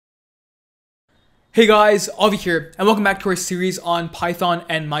Hey guys, Avi here, and welcome back to our series on Python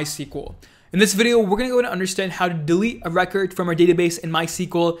and MySQL. In this video, we're going to go and understand how to delete a record from our database in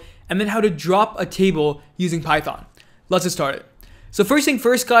MySQL, and then how to drop a table using Python. Let's get started. So first thing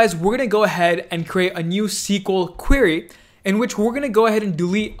first, guys, we're going to go ahead and create a new SQL query in which we're going to go ahead and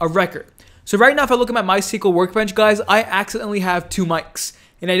delete a record. So right now, if I look at my MySQL workbench, guys, I accidentally have two mics,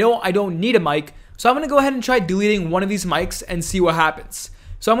 and I don't need a mic. So I'm going to go ahead and try deleting one of these mics and see what happens.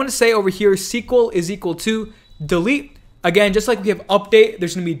 So I'm going to say over here, SQL is equal to delete. Again, just like we have update,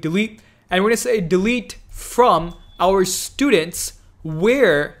 there's going to be delete. And we're going to say delete from our students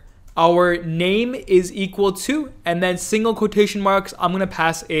where our name is equal to, and then single quotation marks, I'm going to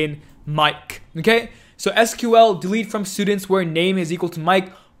pass in Mike. Okay? So SQL delete from students where name is equal to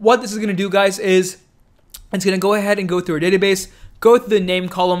Mike. What this is going to do, guys, is it's going to go ahead and go through our database, go through the name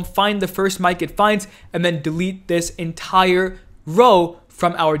column, find the first Mike it finds, and then delete this entire row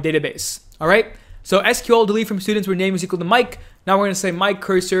from our database. All right. So SQL delete from students where name is equal to Mike. Now we're going to say my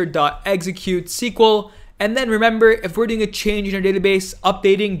cursor.execute SQL. And then remember, if we're doing a change in our database,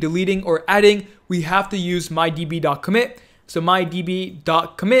 updating, deleting, or adding, we have to use mydb.commit. So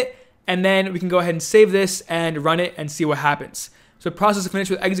mydb.commit, and then we can go ahead and save this and run it and see what happens. So process finished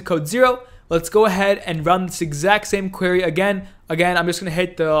with exit code 0. Let's go ahead and run this exact same query again. Again, I'm just going to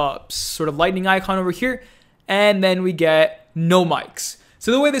hit the sort of lightning icon over here, and then we get no mics.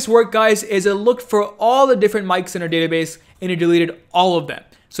 So the way this worked, guys, is it looked for all the different mics in our database and it deleted all of them.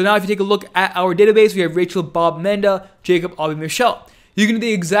 So now if you take a look at our database, we have Rachel, Bob, Amanda, Jacob, Avi, Michelle. You can do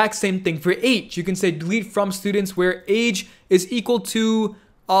the exact same thing for age. You can say delete from students where age is equal to,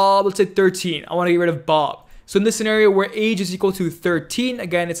 let's say 13. I want to get rid of Bob. So in this scenario where age is equal to 13,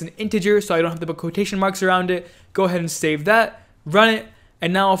 again, it's an integer, so I don't have to put quotation marks around it. Go ahead and save that, run it.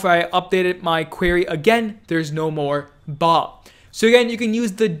 And now if I updated my query again, there's no more Bob. So again, you can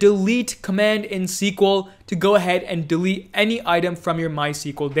use the delete command in SQL to go ahead and delete any item from your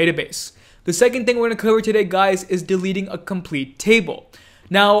MySQL database. The second thing we're going to cover today, guys, is deleting a complete table.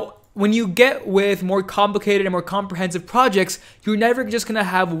 Now, when you get with more complicated and more comprehensive projects, you're never just going to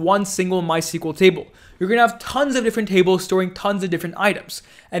have one single MySQL table. You're going to have tons of different tables storing tons of different items.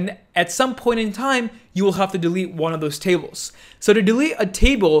 And at some point in time, you will have to delete one of those tables. So to delete a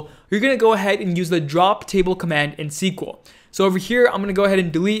table, you're going to go ahead and use the drop table command in SQL. So over here, I'm going to go ahead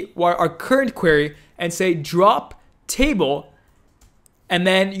and delete our current query and say drop table. And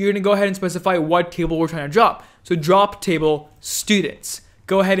then you're going to go ahead and specify what table we're trying to drop. So drop table students.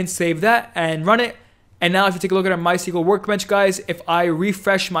 Go ahead and save that and run it. And now if you take a look at our MySQL workbench, guys, if I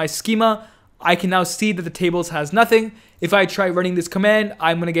refresh my schema, I can now see that the tables has nothing. If I try running this command,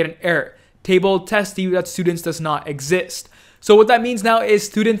 I'm going to get an error. Table test.students does not exist. So what that means now is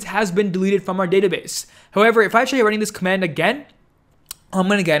students has been deleted from our database. However, if I try running this command again, I'm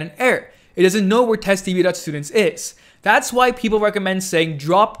going to get an error. It doesn't know where test.students is. That's why people recommend saying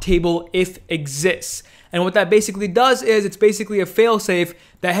drop table if exists. And what that basically does is it's basically a failsafe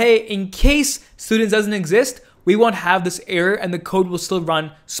that, hey, in case students doesn't exist, we won't have this error and the code will still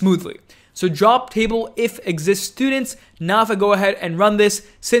run smoothly. So drop table if exists students. Now if I go ahead and run this,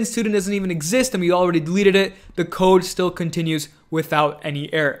 since student doesn't even exist and we already deleted it, the code still continues without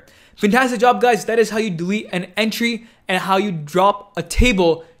any error. Fantastic job, guys. That is how you delete an entry and how you drop a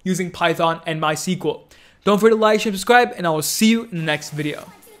table using Python and MySQL. Don't forget to like, share, subscribe, and I will see you in the next video.